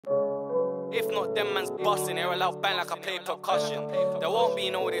If not, them man's busting. They're allowed bang like I play percussion. There won't be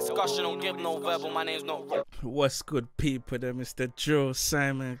no discussion, don't give no verbal. My name's not. What's good, people? There, Mr. Joe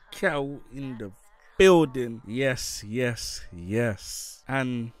Simon Cow in the building. Yes.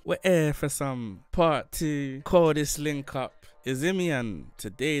 And we're here for some part 2 Coldest link up. Is me, and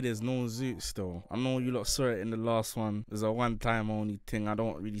today there's no Zoots though. I know you lot saw it in the last one. There's a one-time only thing. I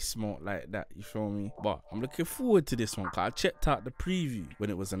don't really smoke like that, you feel me? But I'm looking forward to this one because I checked out the preview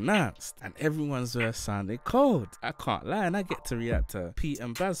when it was announced and everyone's verse sounded cold. I can't lie, and I get to react to Pete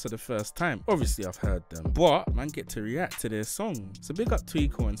and Baz for the first time. Obviously I've heard them, but man get to react to their song. So big up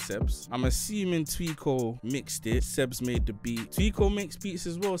Tweeko and Sebz. I'm assuming Tweeko mixed it, Sebz made the beat. Tweeko makes beats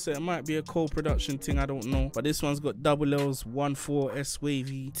as well, so it might be a co-production thing, I don't know. But this one's got double L's, ONEFOUR,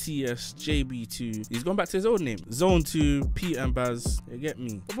 Wavey, TS, JB2. He's gone back to his old name. Zone2, Pete and Baz. You get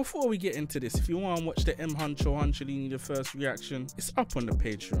me? But before we get into this, if you want to watch the M Huncho Huncholini, the first reaction, it's up on the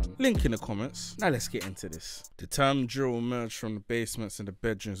Patreon. Link in the comments. Now let's get into this. The term drill emerged from the basements and the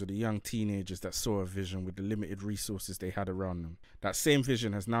bedrooms of the young teenagers that saw a vision with the limited resources they had around them. That same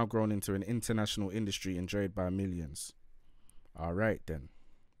vision has now grown into an international industry enjoyed by millions. Alright then.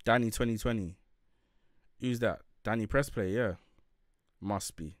 Danny 2020. Who's that? Danny press play, yeah.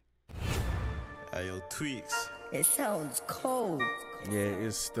 Must be. Hey, yo, Tweeks. It sounds cold. Yeah, it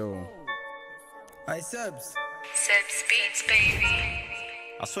is still. Hey, Sebz. Sebz beats, baby.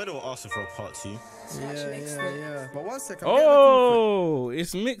 I swear they were asking for a part 2. Yeah. But 1 second. Oh,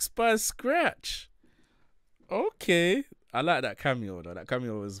 it's mixed by Scratch. Okay. I like that cameo though. That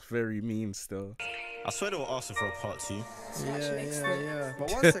cameo was very mean still. I swear they were asking for a part 2. Yeah.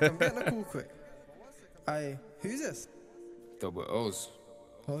 But 1 second, get the call quick. Hey, who's this? Double O's.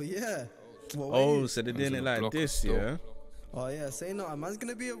 Oh, yeah. Oh, so they're doing it like this, yeah? Oh, yeah, say nothing. Man's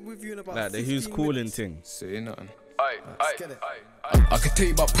gonna be with you in about like the who's calling thing. Say nothing. Let's get it. I can tell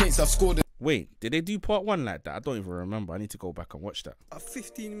you about points I've scored. Wait, did they do part 1 like that? I don't even remember. I need to go back and watch that.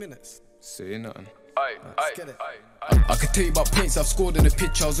 15 minutes. Say nothing. Let's get it. I can tell you about points I've scored in the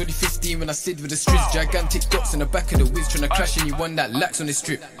pitch. I was only 15 when I slid with the strips. Gigantic dots in the back of the whiz, trying to clash anyone that lacks on the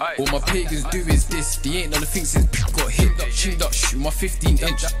strip. All my pagans do is this. They ain't done the thing since got hit up, chinned up, shoot my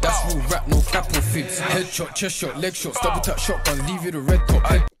 15-inch. That's real rap, no cap or fibs. Headshot, chest shot, leg shots, double tap shotgun, leave you the red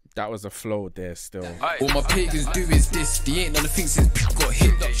top. That was a flow there still. All my pagans do is this. They ain't done the thing since got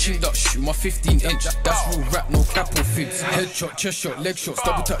hit up, chinned up, shoot my 15-inch. That's real rap, no cap or fibs. Headshot, chest shot, leg shots,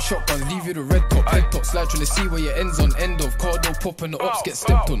 double tap shotgun, leave you the red top. Head top slide, trying to see where your ends on. End of car door pop and the ops get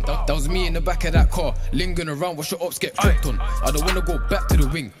stepped on. That was me in the back of that car, lingering around, watch the ops get dropped on. I don't wanna go back to the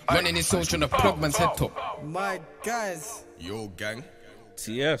wing, running in souls trying to plug man's head top. My guys. Yo, gang.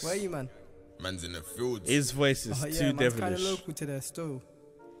 TS. Where are you, man? Man's in the fields. His voice is too devilish. Kind of local to their stove.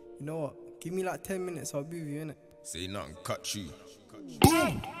 You know what? Give me like 10 minutes, I'll be with you, innit? Say nothing, cut you.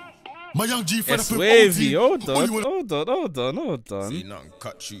 Boom! My young G fed up with Wavey, hold OT. on. Say nothing,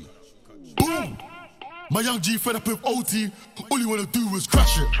 cut you. Boom! My young G fed up with OT. All you wanna do is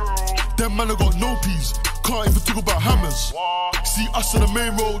crash it. Them man I got no peas. Can't even talk about hammers. See us on the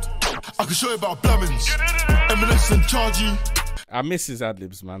main road. I can show you about blammings. M&S and Chargy. I miss his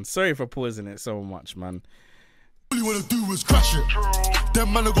ad-libs, man. Sorry for pausing it so much, man. All you wanna do is crash it.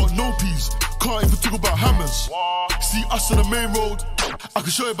 Them man I got no peas. Can't even talk about hammers. See us on the main road. I can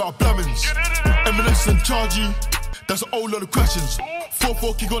show you about blammings. M&S and Chargy. That's a whole lot of questions.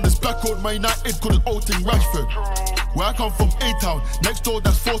 4-4 kick on this back road. My United call it old thing Rashford. Where I come from, A-Town. Next door,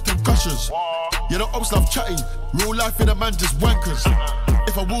 that's 14 crushers. Yeah, the ops love chatting. Real life in a man just wankers.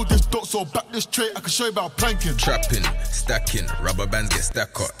 If I will this dots or back this tray, I can show you about planking. Trapping, stacking, rubber bands get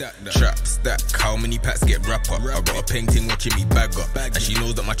stack up. Trap, stack, how many packs get wrap up? I got a painting watching me bag up. And she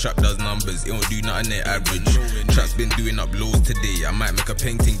knows that my trap does numbers, it won't do nothing near average. Trap's been doing up lows today, I might make a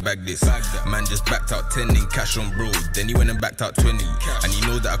painting bag this. Man just backed out 10 in cash on bro, then he went and backed out 20. And he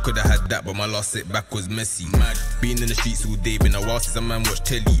knows that I could've had that, but my last sit back was messy. Been in the streets all day, been a while since a man watched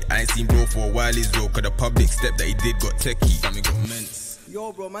telly. I ain't seen bro for a while as well, cause the public step that he did got techie. Family got men's.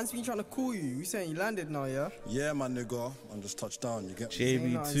 Yo, bro, man's been trying to call you. You saying you landed now, yeah? Yeah, man, nigga. I'm just touched down. You get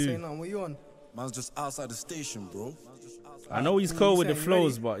me? JB2. Say nothing. What you on? Man's just outside the station, bro. I know he's cold with the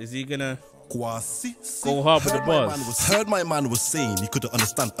flows, but is he gonna go hard with the bars? Heard my man was saying he couldn't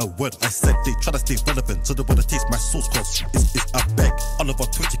understand a word I said. They try to stay relevant, so they wanna taste my sauce, cause it's a beg. Oliver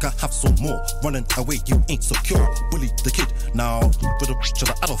Twitch, you can have some more. Running away, you ain't secure. Bully the kid, now with a to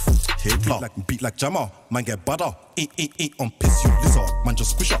the adult. Hit beat like Jammer, man get butter. Ain't on piss, you lizard. Man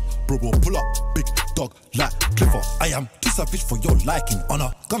just squish up, bro will pull up. Big dog like Clifford. I am too savage for your liking. On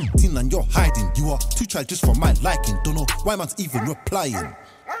a gun team and you're hiding. You are too childish for my liking. Don't know why man's even replying.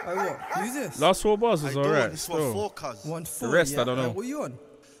 Hey, what? Who's this? Last 4 bars was alright. This 1-4, cuz. 1-4. The rest, yeah. I don't know. What you on?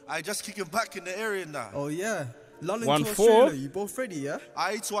 I just kicking back in the area now. Oh yeah, London 1-4. to Australia. You both ready, yeah?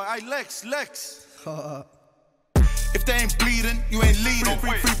 I Lex. If they ain't bleeding, you ain't leading.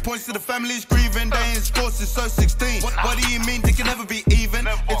 3 points to the family's grieving. They ain't scored since so 16. What do you mean they can never be even?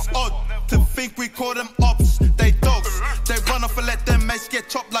 It's odd to think we call them ops. They dogs. They run off and let them mates get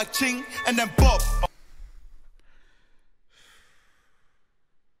chopped like Ching and then Bob.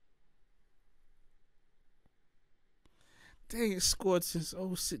 They ain't scored since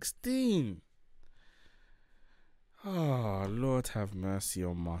 016. Oh, Lord have mercy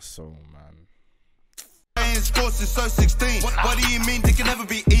on my soul, man. They ain't scored since so 16. What do you mean they can never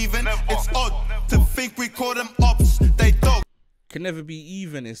be even? It's odd to think we call them ops. They dogs. Can never be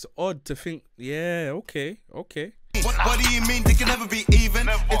even. It's odd to think. Yeah, okay. What do you mean they can never be even?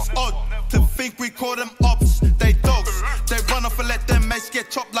 It's odd to think we call them ops. They dogs. They run off and let them mates get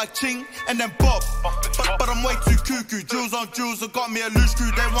chopped like Ching and then Bob. But I'm way too cuckoo. Jewels on jewels have got me a loose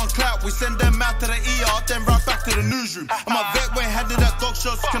screw. They want clout. We send them out to the ER, then right back to the newsroom. And my vet went handed that dog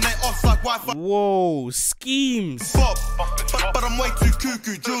shots. Can they off like Wi-Fi? Whoa, schemes. Bob. But I'm way too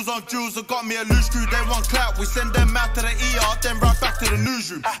cuckoo. Jewels on jewels have got me a loose screw. They want clout. We send them out to the ER, then right back to the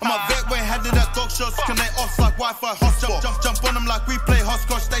newsroom. And my vet went handed that dog shots. Can they off like Wi-Fi? Jump on them like we play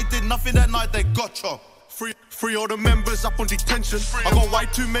hopscotch. They did nothing that night, they gotcha. Free all the members up on detention. I got way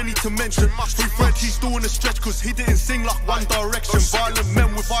too many to mention. Free Fred, he's doing a stretch cause he didn't sing like One Direction. Violent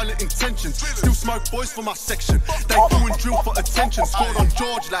men with violent intentions. Still smoke boys for my section. They doing drill for attention. Scored on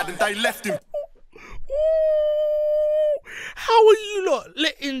George, lad, and they left him. How are you not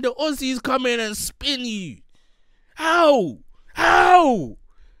letting the Aussies come in and spin you? How? How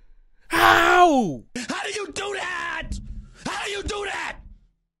do you do that? How do you do that?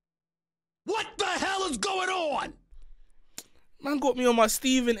 What the hell is going on? Man got me on my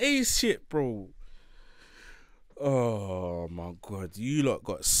Stephen A shit, bro. Oh my God, you lot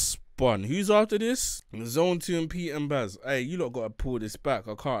got spun. Who's after this? Zone2 and Pete and Baz. Hey, you lot gotta pull this back.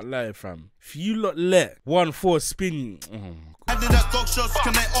 I can't lie, fam. If you lot let 1-4 spin you, Handed that dog shots,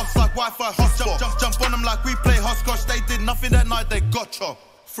 can they off like Wi-Fi hotspot? Jump on them like we play hopscotch. They did nothing that night, they gotcha.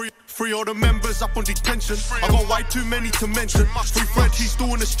 Free all the members up on detention. I got way too many to mention. Free Fred, he's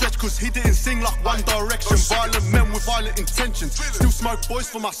doing a stretch cause he didn't sing like One Direction. Violent men with violent intentions. Still smoke boys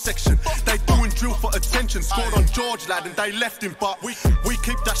for my section. They doing drill for attention. Scored on George, lad, and they left him. But we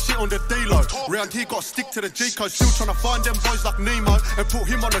keep that shit on the day-low. Round here got stick to the J-code. Still trying to find them boys like Nemo and put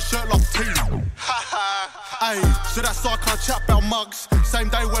him on a shirt like Tino. Ayy, so that's why I can't chat about mugs. Same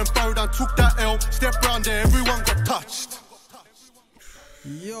day when Bodan took that L. Step round there, everyone got touched.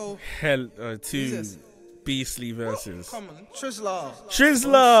 Yo. Hell, two beastly verses. Come on, Trizla.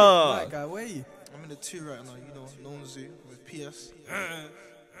 Trizla! Guy, where are you? I'm in the 2 right now, you know, Zone2 with PS.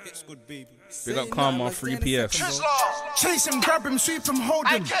 It's good, baby. Big up Karma, free PS. Chase him, grab him, sweep him, hold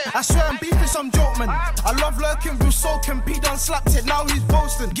him. I swear I'm beefing some joke, man. I love lurking, real soaking. P done slapped it, now he's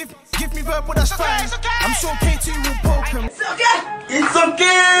boasting. Give me verbal, that's fine. I'm sure KT will poke him. It's okay! It's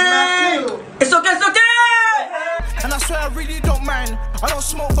okay! It's okay, it's okay! And I swear I really don't mind. I don't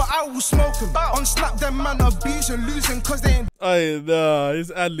smoke, but I will smoke him. On Snap, them man abusing, losing, cause they ain't. Aye, nah, his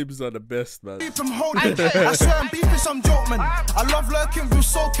ad-libs are the best, man. I swear I'm beefing some joke, man. I love lurking, real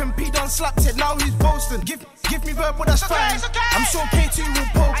soaking. P done slapped it, now he's boasting. Give me verbal, that's fine. I'm sure KT will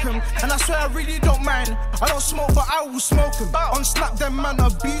poke him. And I swear I really don't mind. I don't smoke, but I will smoke him. On Snap, them man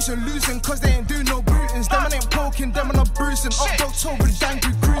abusing, losing, cause they ain't doing no brutings. Them man ain't poking, them man are bruising. Up October,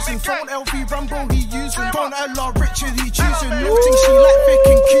 dangly cruising. Phone LV Rambo, he using. Phone LR Richard, he choosing. Noting she like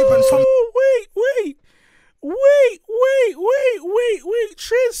faking Cuban. Wait,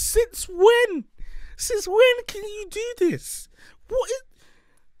 Triz, since when? Since when can you do this? What is...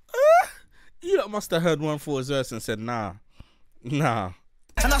 You lot must have heard 1-4's verse and said, nah. And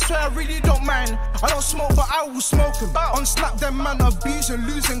I swear I really don't mind. I don't smoke, but I will smoke him. On Snap, them man abusing,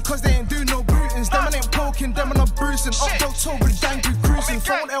 losing, cause they ain't doing no brutings. Them man ain't poking, them man are bruising. Up October, dangly cruising.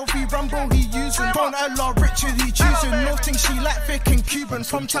 Phone LV Rambo, he using. Phone LR Richard, he choosing. Nothing she like faking Cuban.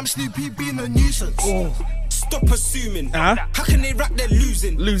 Sometimes Snoopy being a nuisance. Stop assuming. How can they rap? They're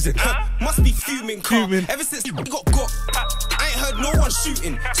losing. Must be fuming. Ever since you got, I ain't heard no one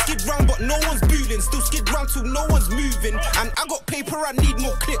shooting. Skid round, but no one's booling. Still skid round till no one's moving. And I got paper, I need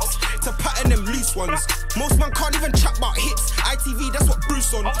more clips to pattern them loose ones. Most man can't even chat about hits. ITV, that's what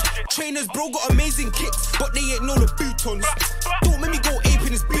Bruce on. Trainers, bro, got amazing kicks, but they ain't know the bootons. Don't make me go ape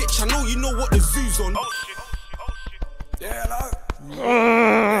in this bitch. I know you know what the zoo's on. Yeah, hello.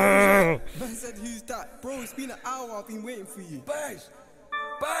 Man said, who's that? Bro, it's been an hour, I've been waiting for you. Baz!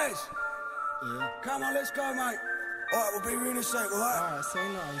 Yeah. Come on, let's go, mate. Alright, we'll be here in a sec, alright? Alright, say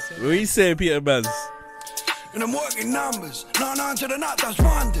no, What you say, Peter Baz? And I'm working numbers. 9 to the nut, that's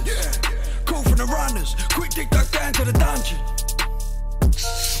wonders. the runners, quick dig dug down to the dungeon.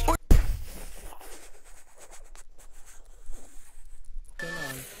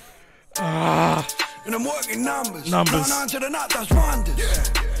 And I'm working numbers. 9 to the nut, that's wonders. Yeah.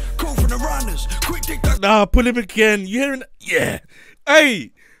 Call from the runners, quick dig dug. Nah, pull him again. You hearing? Yeah.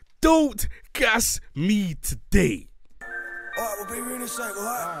 Hey, don't gas me today. Alright, we'll be in a second,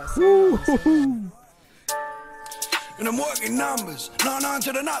 alright? And I'm working numbers. 9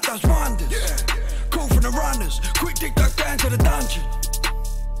 to the nut, that's wonders. Yeah. Call from the runners, quick dig dug down to the dungeon.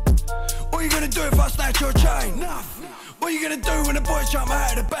 What you gonna do if I snatch your chain? Nothing. What you gonna do when the boys jump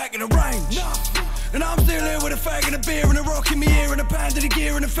out of the back in the range? Nothing. And I'm still here with a fag and a beer and a rock in my ear and a pound of the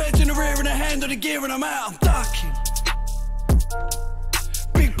gear and a feds in the rear and a hand of the gear and I'm out, I'm ducking.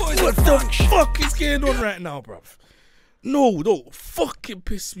 Big boys What the fuck is going on right now, bruv? No, don't fucking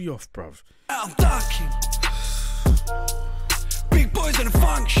piss me off, bruv. I'm ducking. Big boys in the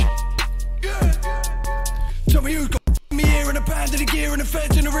function. Tell me who's got me here and a pound of the gear and the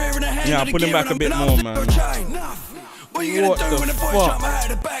feds in the rear and a hand of the gear. Yeah, put him back a bit more, man. What you gonna do when the boys jump out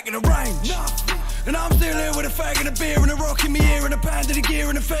of the back in the range? And I'm still here with a fag and a beer and a rock in my ear and a pound of the gear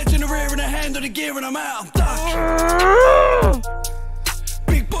and the feds in the rear and a hand of the gear and I'm out, I'm ducking.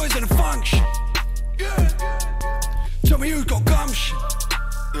 Big boys in the function. Tell me who's got gumption.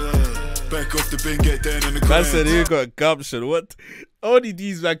 Back off the bin, get down in the ground. I said you got gumption. What? Only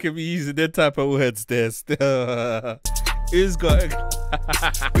these man can be using that type of words there. Who's got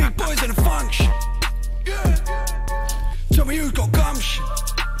big boys in the function. Tell me who's got gumption.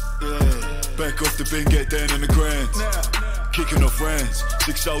 Back off the bin, get down in the ground. Kicking off rounds,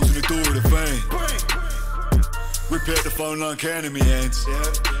 6 holes in the door of the van. Rip out the phone line, can in me hands.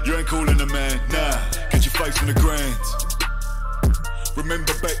 You ain't calling a man, nah. Get your face on the ground.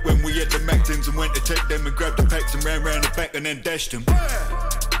 Remember back when we had the Mactins and went to take them and grabbed the packs and ran round the back and then dashed them.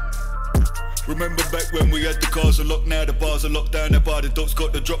 Remember back when we had the cars are locked, now the bars are locked down. That bar the docs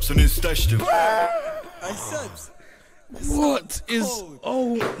got the drops and then stashed them. Hey Sebz. What is?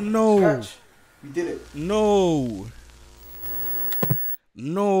 Oh no! We did it. No.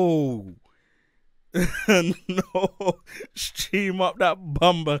 No. No. Stream up that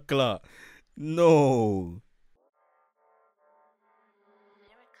bumper clock. No.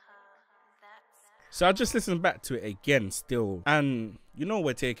 So I just listened back to it again still, and you know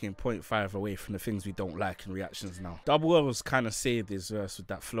we're taking 0.5 away from the things we don't like in reactions now. Double L's kind of saved his verse with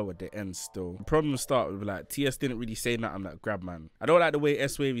that flow at the end still. The problem started with like TS didn't really say nothing like grab man. I don't like the way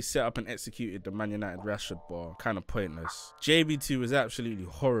Wavey set up and executed the Man United Rashford bar, kind of pointless. JB2 was absolutely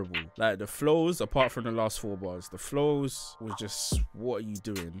horrible. Like the flows, apart from the last 4 bars, the flows was just, what are you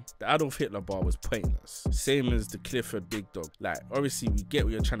doing? The Adolf Hitler bar was pointless. Same as the Clifford Big Dog. Like obviously we get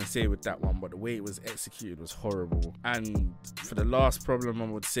what you're trying to say with that one, but the way it was executed was horrible. And for the last problem I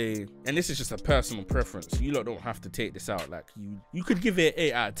would say, and this is just a personal preference, you lot don't have to take this out, like you could give it an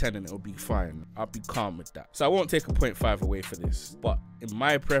 8 out of 10 and it'll be fine. I'll be calm with that. So I won't take a 0.5 away for this, but in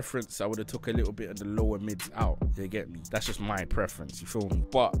my preference I would have took a little bit of the lower mids out. You get me? That's just my preference, you feel me?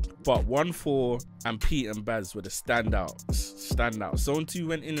 But 1-4 and Pete and Baz were the standouts. Zone2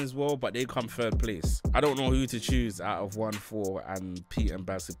 went in as well, but they come 3rd place. I don't know who to choose out of 1-4 and Pete and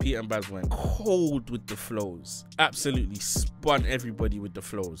Baz. So Pete and Baz went cold with the flows, absolutely spun everybody with the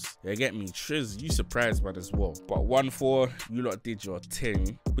flows. You get me? Triz, you surprised man as well. But 1-4, you lot did your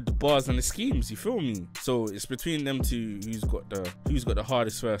thing with the bars and the schemes, you feel me? So it's between them two who's got the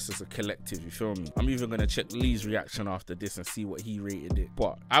hardest verse as a collective, you feel me? I'm even gonna check Lee's reaction after this and see what he rated it.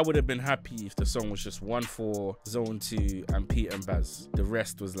 But I would have been happy if the song was just 1-4, Zone2 and Pete and Baz. The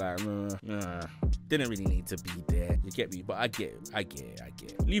rest was like didn't really need to be there, you get me? But I get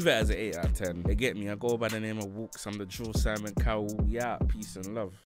it. Leave it as an 8 out of 10. You get me? I go by the name of Walkz. I'm the Joe Simon Cowell. We out. Peace and love.